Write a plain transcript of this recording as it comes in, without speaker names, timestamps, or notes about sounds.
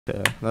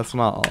Yeah, that's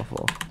not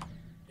awful.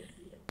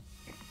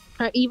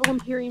 Evil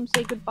Imperium,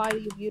 say goodbye to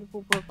your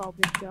beautiful profile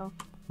picture.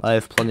 I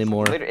have plenty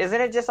more. Isn't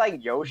it just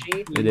like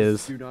Yoshi? It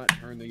is. Do not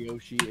turn the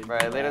Yoshi into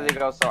Right, literally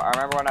go. So I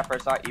remember when I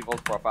first saw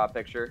Evil's profile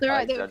picture. They're I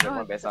right, they're judged everyone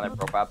right. based on their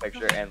profile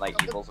picture, and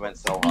like Evil's went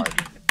so hard.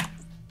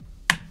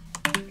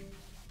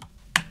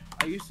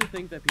 I used to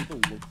think that people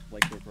looked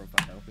like their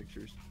profile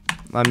pictures.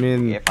 I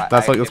mean,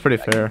 that's pretty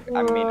fair.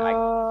 I mean,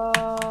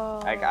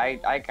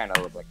 I kind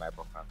of look like my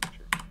profile picture.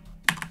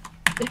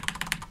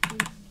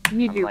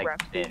 You I'm do, like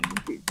Raptor.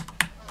 thin.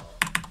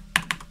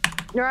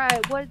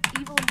 Alright, what's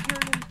Evil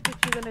Imperium's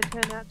picture gonna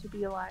turn out to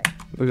be like?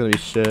 It's gonna be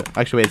shit.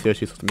 Actually, wait,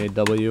 Yoshi's supposed to be a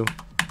W.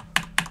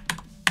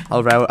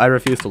 I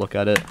refuse to look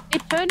at it.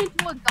 It turned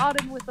into a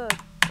garden with a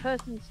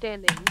person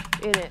standing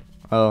in it.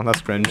 Oh, that's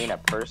You cringe. mean a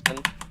person?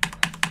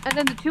 And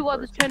then the two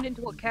others turned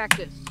into a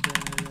cactus.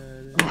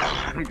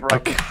 Bro, A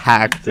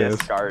cactus.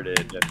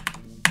 discarded.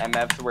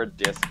 MFs were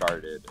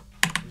discarded.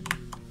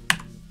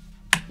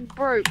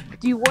 Bro,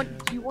 do you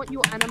want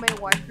your anime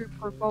waifu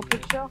profile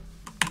picture?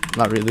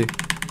 Not really.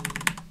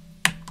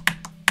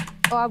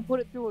 Oh, I'll put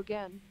it through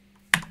again.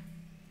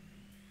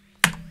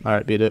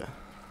 Alright, beat it.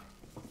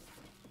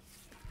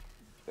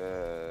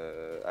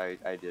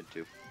 I did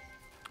too.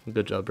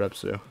 Good job,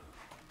 Repsu.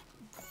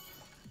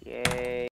 Yay.